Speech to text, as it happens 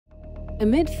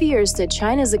amid fears that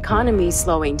China's economy is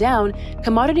slowing down,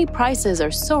 commodity prices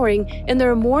are soaring, and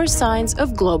there are more signs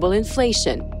of global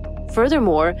inflation.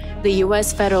 Furthermore, the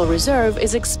U.S. Federal Reserve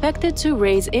is expected to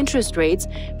raise interest rates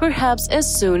perhaps as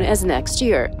soon as next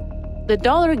year. The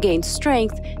dollar gained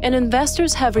strength, and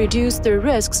investors have reduced their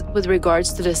risks with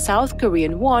regards to the South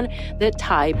Korean won, the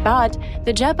Thai baht,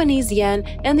 the Japanese yen,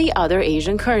 and the other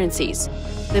Asian currencies.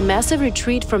 The massive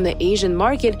retreat from the Asian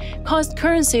market caused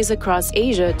currencies across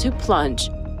Asia to plunge.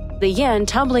 The yen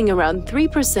tumbling around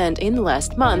 3% in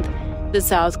last month. The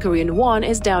South Korean won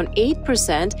is down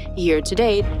 8%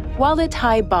 year-to-date, while the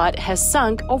Thai baht has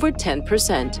sunk over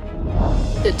 10%.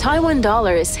 The Taiwan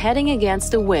dollar is heading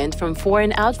against the wind from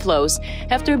foreign outflows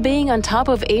after being on top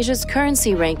of Asia's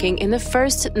currency ranking in the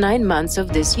first 9 months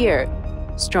of this year.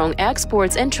 Strong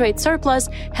exports and trade surplus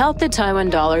helped the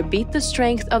Taiwan dollar beat the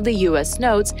strength of the U.S.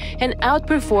 notes and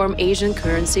outperform Asian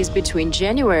currencies between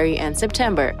January and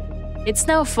September. It's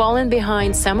now fallen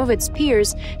behind some of its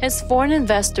peers as foreign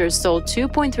investors sold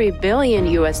 $2.3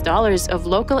 billion of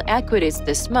local equities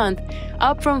this month,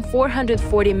 up from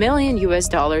 $440 million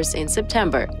in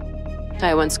September.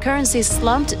 Taiwan's currency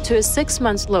slumped to a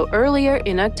 6-month low earlier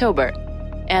in October.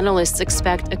 Analysts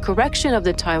expect a correction of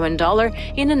the Taiwan dollar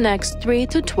in the next 3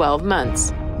 to 12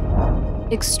 months.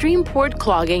 Extreme port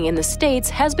clogging in the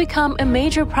States has become a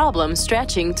major problem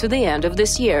stretching to the end of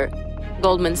this year.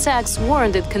 Goldman Sachs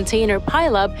warned that container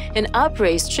pileup and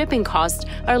upraised shipping costs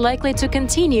are likely to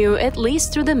continue at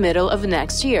least through the middle of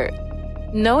next year.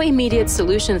 No immediate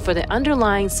solution for the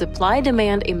underlying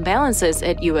supply-demand imbalances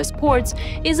at U.S. ports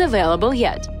is available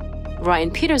yet.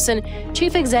 Ryan Peterson,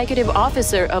 Chief Executive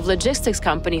Officer of logistics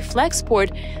company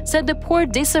Flexport, said the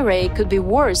port disarray could be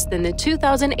worse than the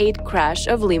 2008 crash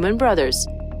of Lehman Brothers.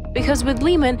 Because with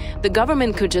Lehman, the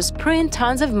government could just print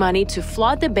tons of money to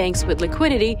flood the banks with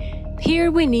liquidity.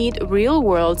 Here we need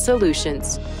real-world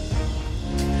solutions.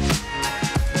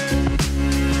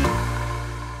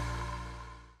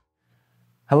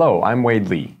 Hello, I'm Wade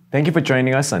Lee. Thank you for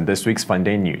joining us on this week's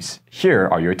FUNDAY News. Here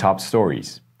are your top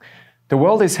stories. The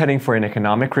world is heading for an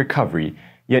economic recovery,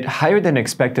 yet higher than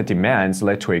expected demands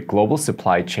led to a global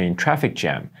supply chain traffic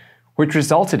jam, which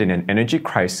resulted in an energy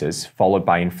crisis followed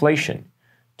by inflation.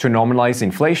 To normalize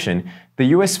inflation, the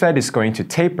US Fed is going to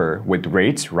taper, with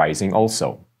rates rising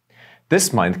also.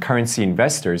 This month, currency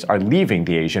investors are leaving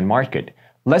the Asian market,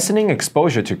 lessening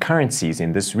exposure to currencies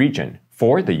in this region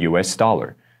for the US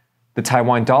dollar. The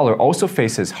Taiwan dollar also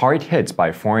faces hard hits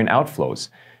by foreign outflows.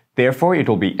 Therefore, it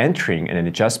will be entering an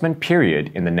adjustment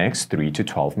period in the next 3 to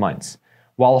 12 months,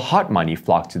 while hot money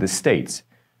flock to the States.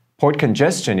 Port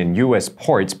congestion in U.S.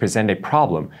 ports present a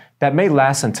problem that may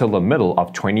last until the middle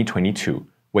of 2022,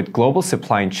 with global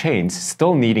supply chains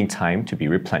still needing time to be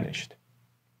replenished.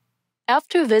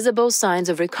 After visible signs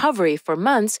of recovery for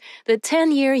months, the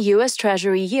 10-year U.S.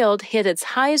 Treasury yield hit its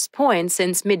highest point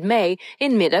since mid-May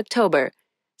in mid-October.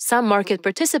 Some market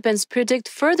participants predict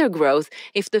further growth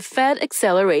if the Fed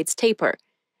accelerates taper.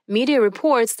 Media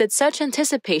reports that such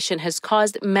anticipation has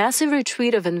caused massive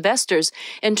retreat of investors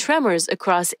and tremors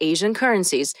across Asian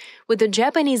currencies, with the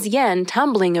Japanese yen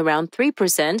tumbling around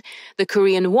 3%, the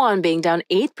Korean won being down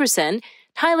 8%,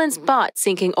 Thailand's baht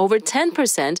sinking over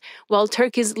 10%, while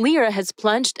Turkey's lira has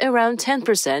plunged around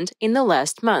 10% in the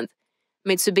last month.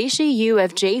 Mitsubishi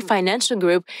UFJ Financial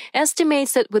Group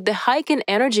estimates that with the hike in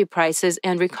energy prices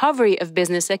and recovery of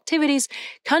business activities,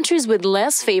 countries with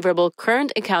less favorable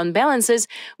current account balances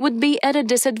would be at a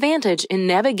disadvantage in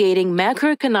navigating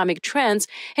macroeconomic trends,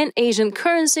 and Asian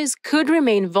currencies could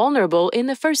remain vulnerable in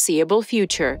the foreseeable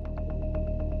future.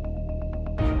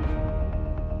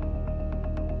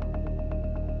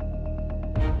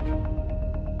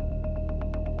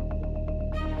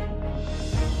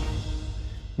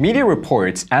 Media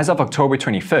reports as of October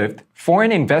 25th,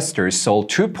 foreign investors sold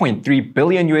 $2.3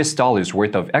 billion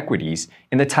worth of equities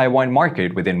in the Taiwan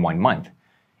market within 1 month.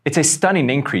 It's a stunning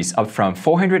increase up from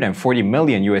 $440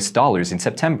 million in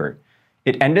September.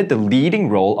 It ended the leading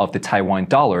role of the Taiwan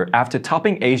dollar after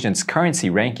topping Asia's currency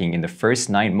ranking in the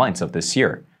first 9 months of this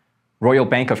year. Royal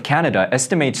Bank of Canada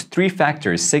estimates 3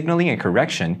 factors signaling a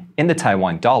correction in the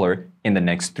Taiwan dollar in the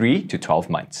next 3 to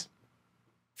 12 months.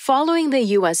 Following the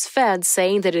U.S. Fed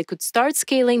saying that it could start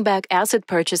scaling back asset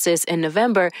purchases in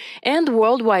November, and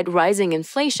worldwide rising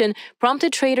inflation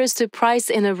prompted traders to price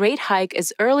in a rate hike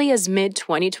as early as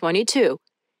mid-2022.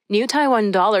 New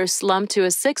Taiwan dollar slumped to a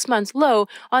 6-month low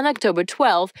on October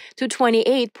 12 to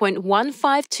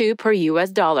 28.152 per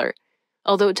U.S. dollar.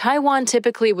 Although Taiwan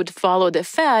typically would follow the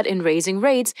Fed in raising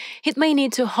rates, it may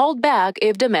need to hold back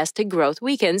if domestic growth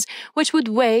weakens, which would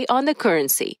weigh on the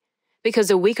currency. because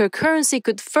a weaker currency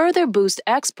could further boost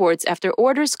exports after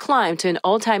orders climbed to an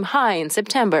all-time high in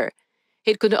September.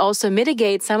 It could also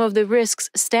mitigate some of the risks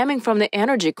stemming from the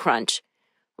energy crunch.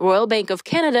 Royal Bank of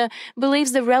Canada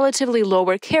believes the relatively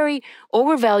lower carry,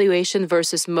 overvaluation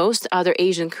versus most other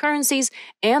Asian currencies,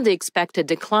 and the expected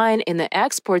decline in the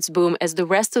exports boom as the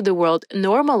rest of the world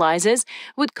normalizes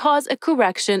would cause a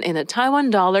correction in the Taiwan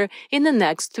dollar in the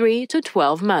next 3 to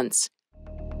 12 months.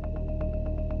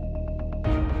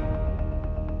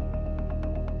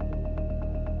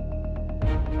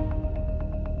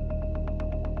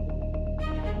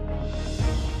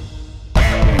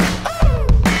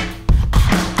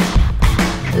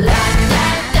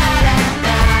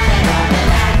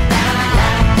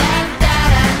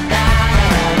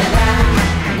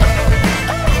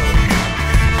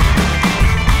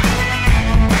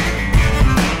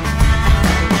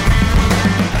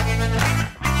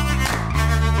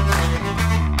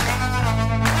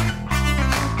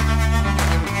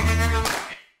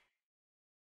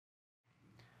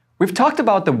 We've talked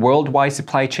about the worldwide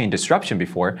supply chain disruption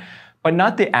before, but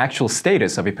not the actual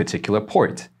status of a particular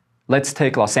port. Let's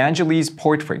take Los Angeles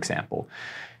port, for example.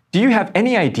 Do you have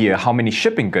any idea how many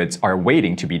shipping goods are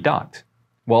waiting to be docked?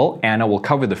 Well, Anna will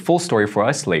cover the full story for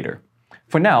us later.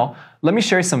 For now, let me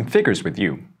share some figures with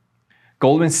you.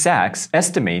 Goldman Sachs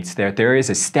estimates that there is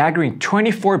a staggering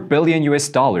 $24 billion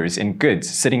in goods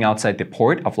sitting outside the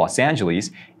port of Los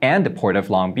Angeles and the port of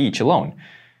Long Beach alone.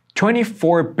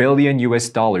 $24 billion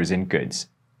in goods.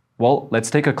 Well, let's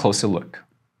take a closer look.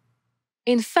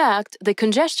 In fact, the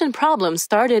congestion problem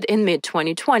started in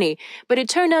mid-2020, but it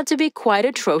turned out to be quite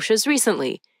atrocious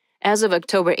recently. As of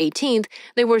October 18th,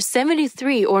 there were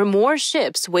 73 or more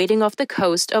ships waiting off the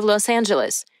coast of Los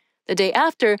Angeles. The day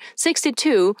after,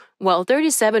 62, while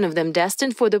 37 of them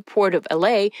destined for the port of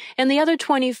LA and the other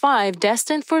 25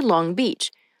 destined for Long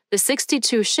Beach. The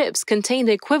 62 ships contained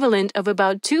the equivalent of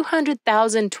about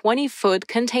 200,000 20-foot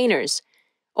containers.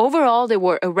 Overall, there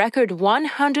were a record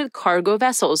 100 cargo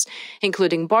vessels,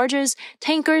 including barges,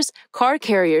 tankers, car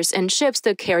carriers, and ships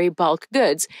that carry bulk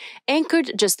goods,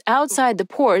 anchored just outside the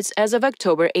ports as of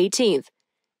October 18th.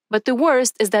 But the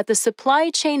worst is that the supply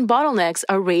chain bottlenecks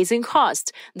are raising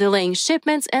costs, delaying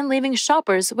shipments, and leaving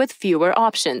shoppers with fewer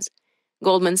options.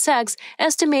 Goldman Sachs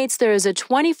estimates there is a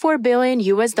 $24 billion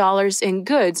in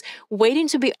goods waiting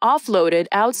to be offloaded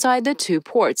outside the two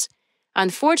ports.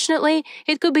 Unfortunately,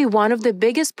 it could be one of the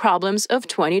biggest problems of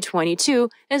 2022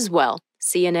 as well,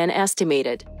 CNN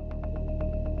estimated.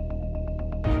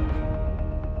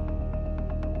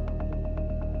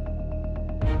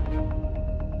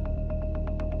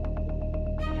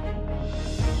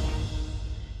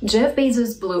 Jeff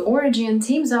Bezos' Blue Origin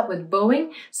teams up with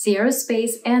Boeing, Sierra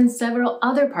Space, and several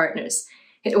other partners.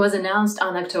 It was announced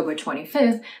on October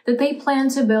 25th that they plan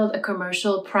to build a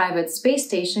commercial private space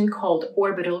station called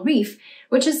Orbital Reef,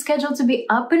 which is scheduled to be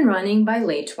up and running by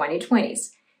late 2020s.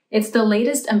 It's the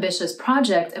latest ambitious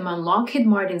project among Lockheed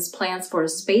Martin's plans for a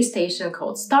space station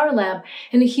called Starlab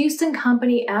and the Houston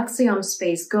company Axiom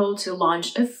Space's goal to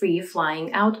launch a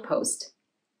free-flying outpost.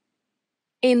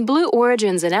 In Blue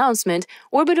Origin's announcement,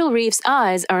 Orbital Reef's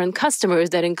eyes are on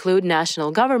customers that include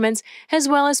national governments as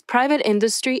well as private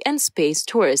industry and space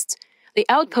tourists. The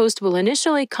outpost will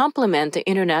initially complement the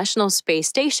International Space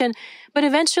Station, but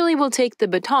eventually will take the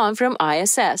baton from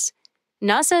ISS.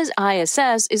 NASA's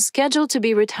ISS is scheduled to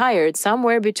be retired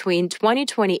somewhere between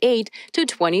 2028 to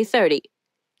 2030.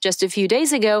 Just a few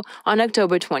days ago, on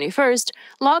October 21st,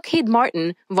 Lockheed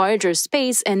Martin, Voyager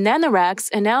Space, and NanoRacks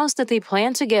announced that they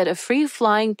plan to get a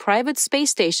free-flying private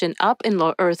space station up in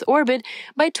low Earth orbit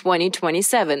by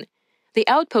 2027. The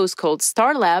outpost called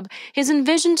Starlab is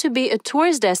envisioned to be a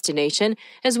tourist destination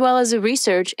as well as a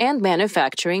research and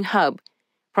manufacturing hub.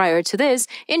 Prior to this,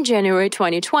 in January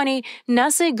 2020,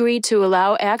 NASA agreed to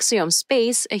allow Axiom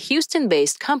Space, a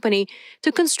Houston-based company,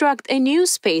 to construct a new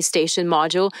space station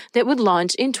module that would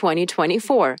launch in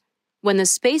 2024. When the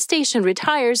space station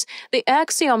retires, the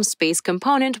Axiom Space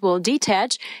component will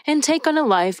detach and take on a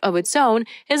life of its own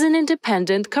as an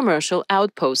independent commercial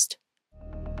outpost.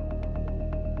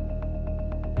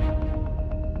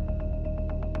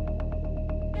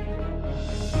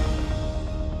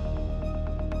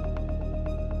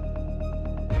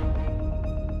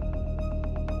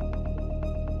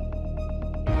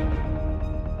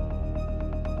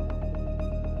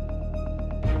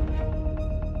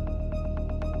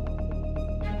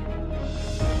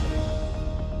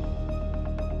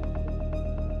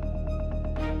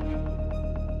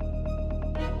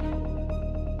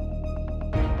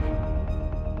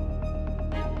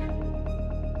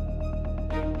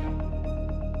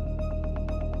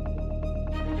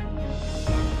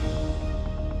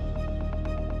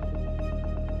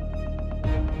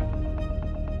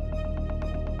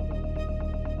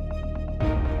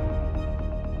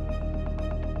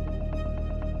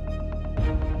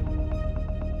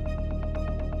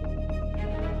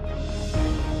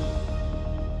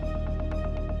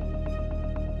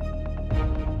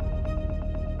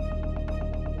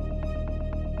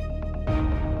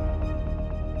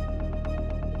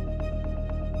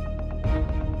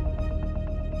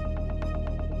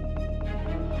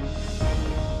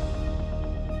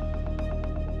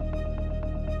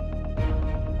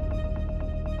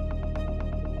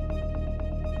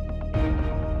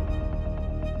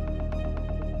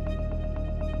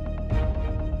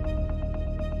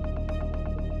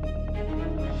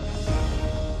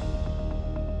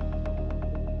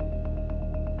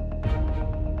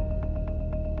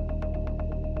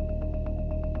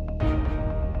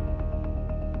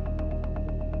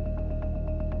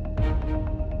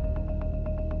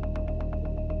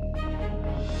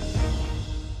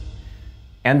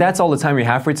 And that's all the time we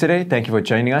have for today. Thank you for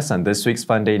joining us on this week's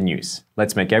FUNDAY News.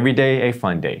 Let's make every day a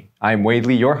fun day. I'm Wade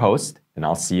Lee, your host, and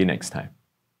I'll see you next time.